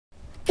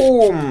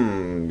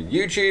Boom!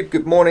 YouTube,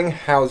 good morning,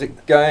 how's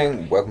it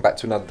going? Welcome back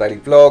to another daily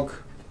vlog.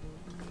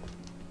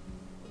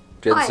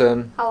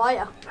 Jensen. Hi,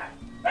 how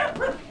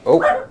are you?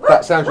 Oh,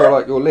 that sounds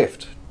like your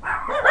lift.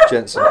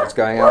 Jensen is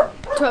going out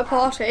To a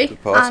party. to a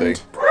party.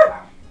 And,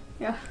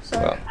 yeah, so.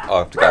 Well, I'll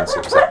have to go and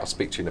sort this out. I'll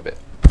speak to you in a bit.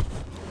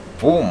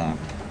 Boom!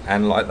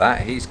 And like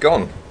that, he's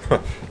gone.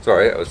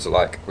 Sorry, it was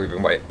like, we've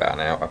been waiting about an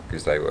hour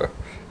because they were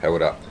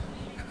held up.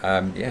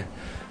 Yeah,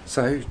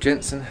 so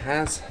Jensen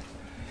has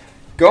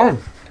gone.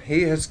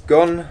 He has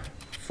gone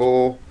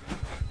for,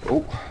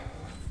 oh,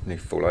 nearly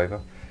fall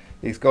over.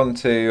 He's gone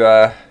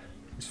to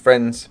his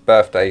friend's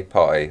birthday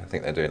party. I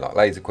think they're doing like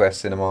Laser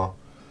Quest Cinema,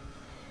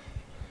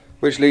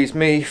 which leaves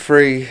me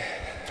free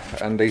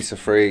and Lisa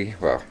free.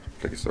 Well,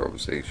 Lisa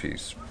obviously,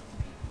 she's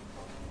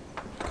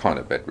kind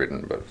of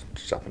bedridden, but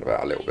just up and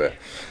about a little bit.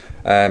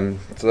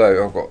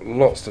 So I've got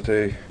lots to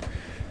do.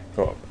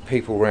 Got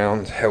people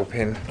round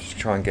helping, just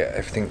try and get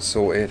everything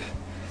sorted.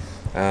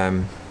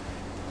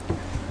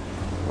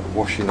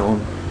 Washing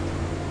on,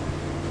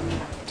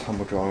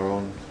 tumble dryer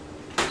on,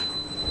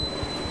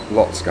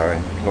 lots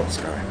going,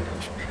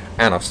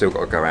 and I've still got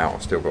to go out.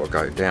 I've still got to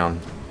go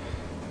down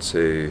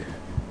to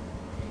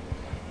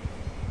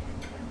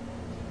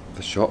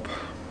the shop.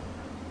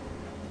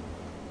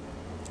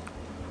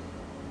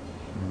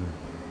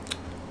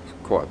 It's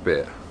quite a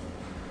bit.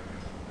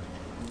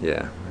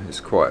 Yeah, it's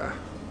quite a.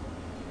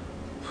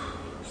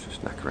 It's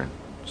just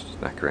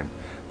knackering.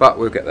 But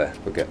we'll get there.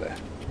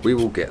 We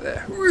will get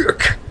there.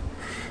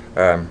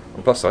 On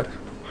the plus side,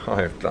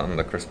 I have done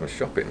the Christmas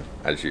shopping,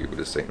 as you would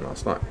have seen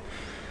last night.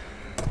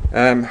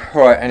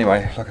 Alright,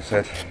 anyway, like I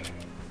said,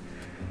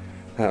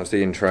 that was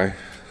the intro.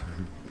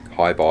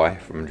 Hi-bye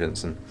from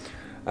Jensen.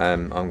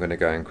 I'm going to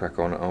go and crack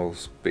on. I'll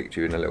speak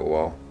to you in a little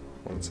while,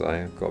 once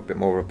I've got a bit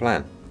more of a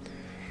plan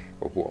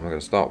of what I'm going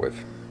to start with.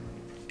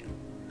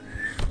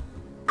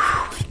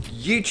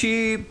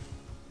 YouTube,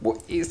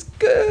 what is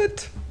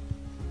good?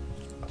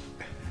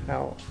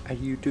 How are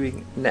you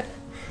doing now?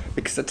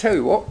 Because I tell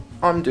you what,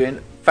 I'm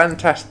doing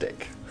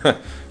fantastic. Well,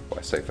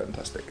 I say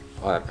fantastic.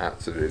 I am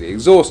absolutely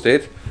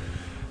exhausted.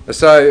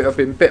 So I've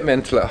been a bit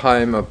mental at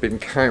home. I've been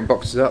carrying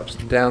boxes up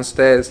and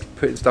downstairs,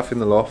 putting stuff in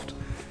the loft.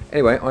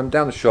 Anyway, I'm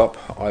down the shop.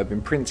 I've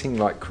been printing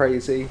like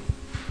crazy.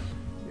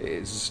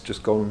 It's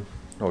just gone,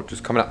 or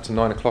just coming up to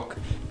 9 o'clock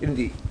in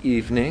the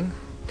evening.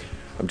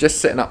 I'm just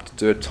setting up to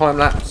do a time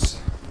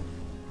lapse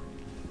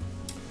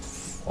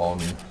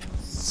on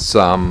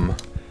some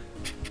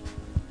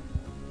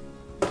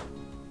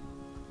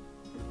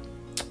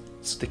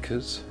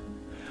stickers.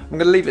 I'm going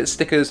to leave it as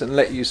stickers and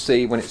let you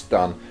see when it's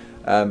done.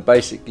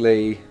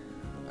 Basically,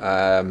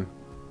 I'll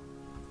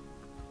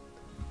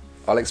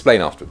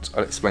explain afterwards.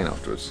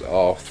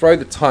 I'll throw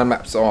the time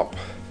lapse up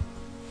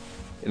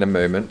in a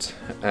moment,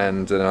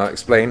 and then I'll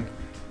explain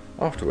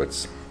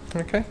afterwards.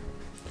 Okay.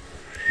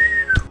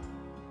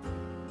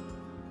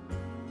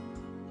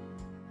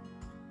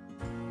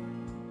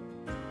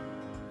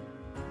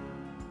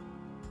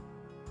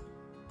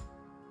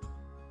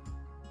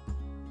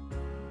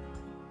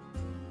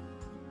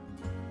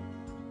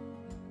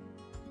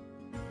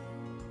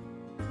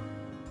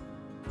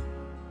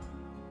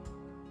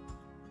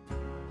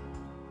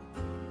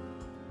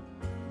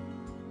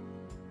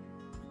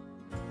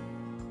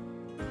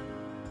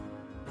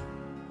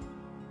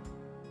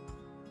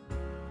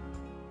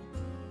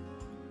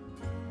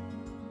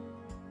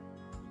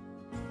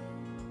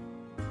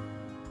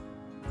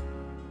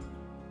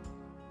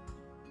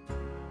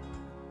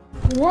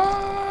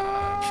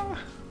 What?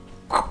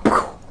 A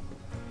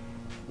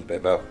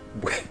bit about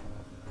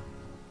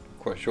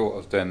quite sure what I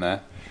was doing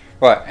there.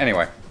 Right,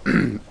 anyway,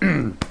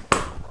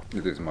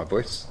 losing my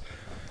voice.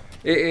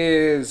 It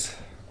is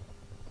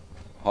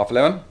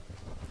 11:30.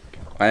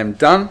 I am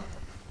done,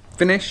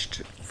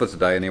 finished for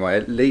today anyway,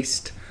 at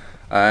least.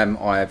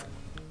 I've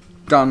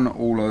done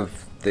all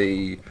of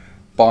the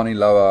Barney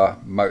Lower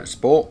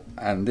Motorsport,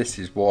 and this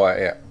is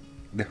why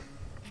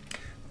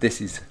this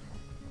is,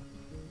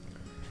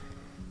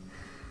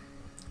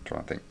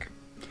 trying to think.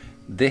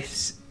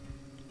 This,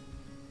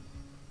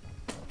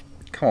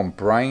 come on,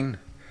 brain.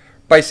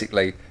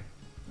 Basically,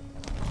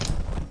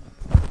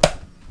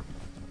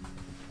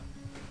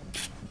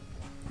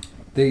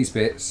 these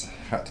bits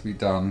had to be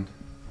done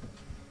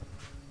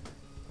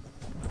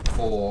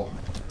for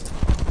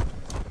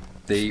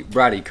the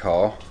rally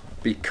car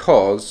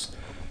because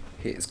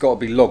it's got to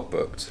be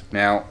logbooked.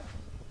 Now,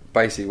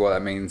 basically, what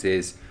that means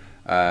is,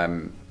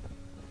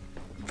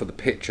 for the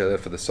picture,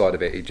 for the side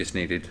of it, he just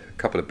needed a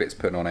couple of bits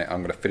put on it.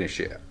 I'm going to finish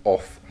it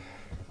off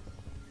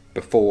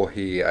before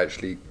he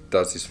actually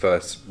does his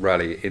first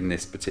rally in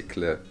this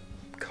particular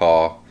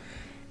car,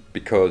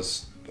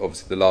 because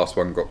obviously the last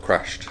one got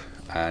crashed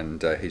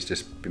and he's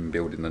just been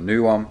building the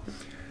new one.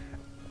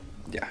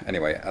 Yeah,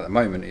 anyway, at the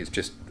moment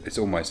it's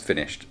almost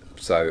finished,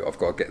 so I've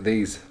got to get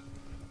these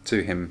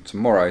to him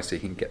tomorrow so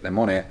he can get them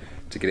on it,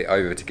 to get it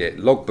over, to get it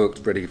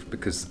logbooked ready,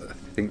 because I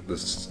think the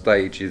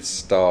stages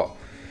start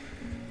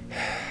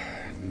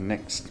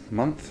next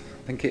month,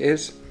 I think it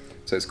is.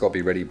 So it's got to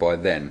be ready by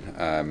then,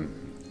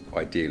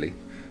 ideally.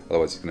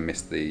 Otherwise, it's going to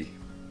miss the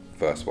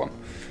first one.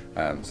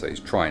 So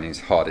he's trying his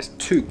hardest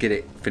to get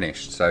it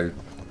finished. So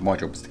my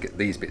job is to get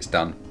these bits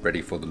done,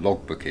 ready for the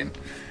logbooking.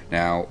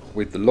 Now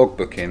with the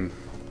logbooking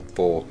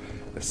for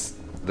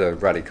the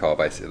rally car,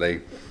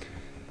 basically,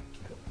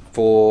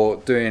 for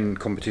doing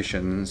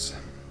competitions,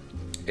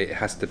 it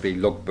has to be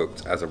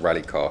logbooked as a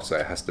rally car. So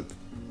it has to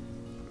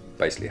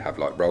basically have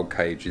like roll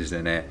cages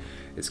in it.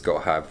 It's got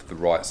to have the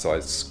right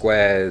size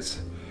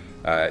squares.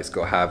 It's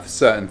got to have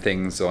certain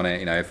things on it,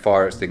 you know,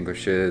 fire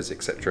extinguishers,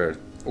 etc.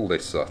 All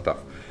this sort of stuff.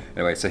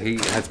 Anyway, so he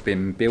has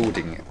been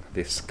building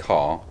this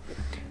car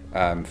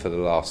for the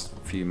last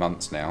few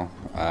months now,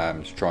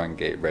 to try and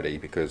get it ready,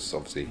 because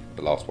obviously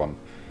the last one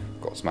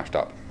got smashed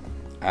up.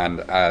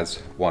 And as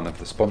one of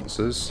the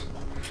sponsors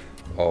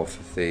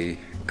of the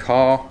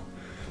car,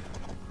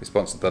 we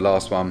sponsored the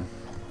last one,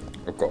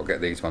 I've got to get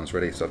these ones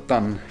ready. So I've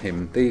done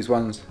him these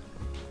ones,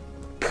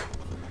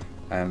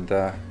 and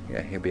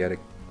yeah, he'll be able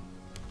to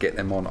get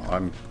them on.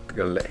 I'm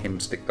going to let him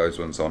stick those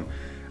ones on,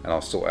 and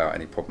I'll sort out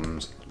any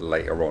problems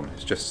later on.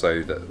 It's just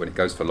so that when it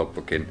goes for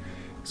logbooking,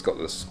 it's got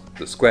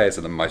the squares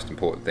are the most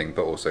important thing,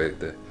 but also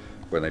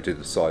when they do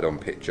the side-on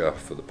picture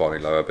for the body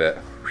lower bit,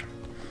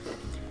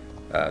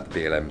 the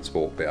BLM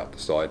Sport bit up the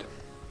side,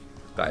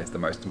 that is the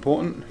most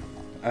important.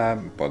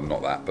 Well,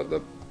 not that, but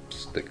the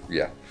stick,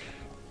 yeah,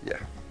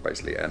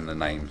 basically, and the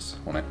names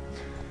on it.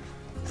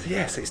 So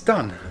yes, it's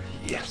done.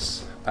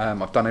 Yes,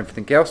 I've done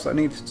everything else I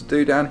needed to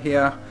do down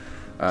here.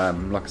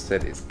 Like I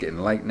said, it's getting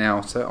late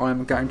now, so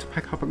I'm going to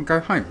pack up and go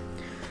home.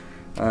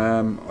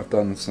 I've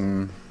done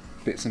some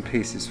bits and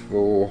pieces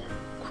for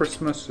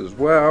Christmas as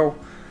well,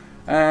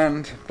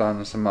 and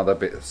done some other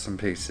bits and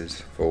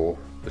pieces for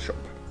the shop.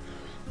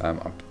 I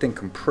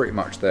think I'm pretty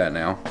much there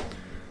now,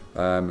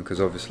 because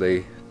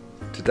obviously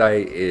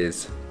today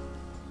is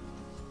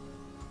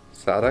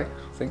Saturday.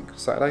 I think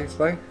Saturday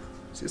today.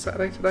 Is it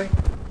Saturday today?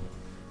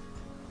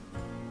 Do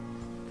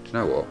you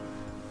know what?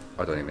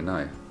 I don't even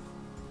know.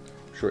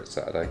 I'm sure it's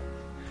Saturday.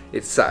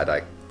 It's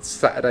Saturday.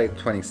 Saturday the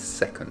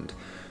 22nd.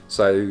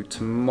 So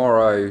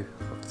tomorrow,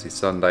 obviously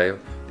Sunday, I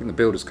think the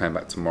builder's coming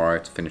back tomorrow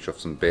to finish off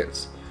some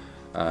bits.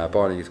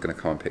 Barney's going to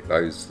come and pick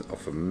those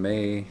off of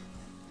me,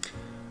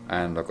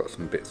 and I've got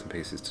some bits and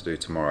pieces to do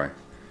tomorrow.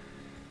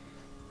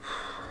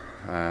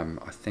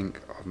 I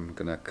think I'm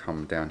going to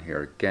come down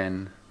here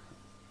again.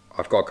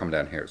 I've got to come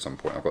down here at some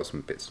point. I've got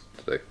some bits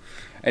to do.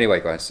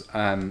 Anyway, guys,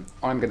 I'm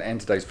going to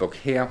end today's vlog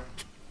here,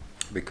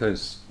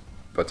 because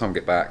by the time I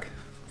get back,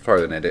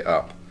 throw an edit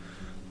up,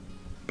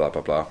 blah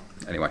blah blah.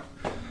 Anyway,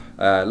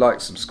 like,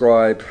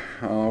 subscribe.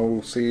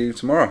 I'll see you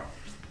tomorrow.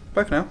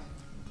 Bye for now.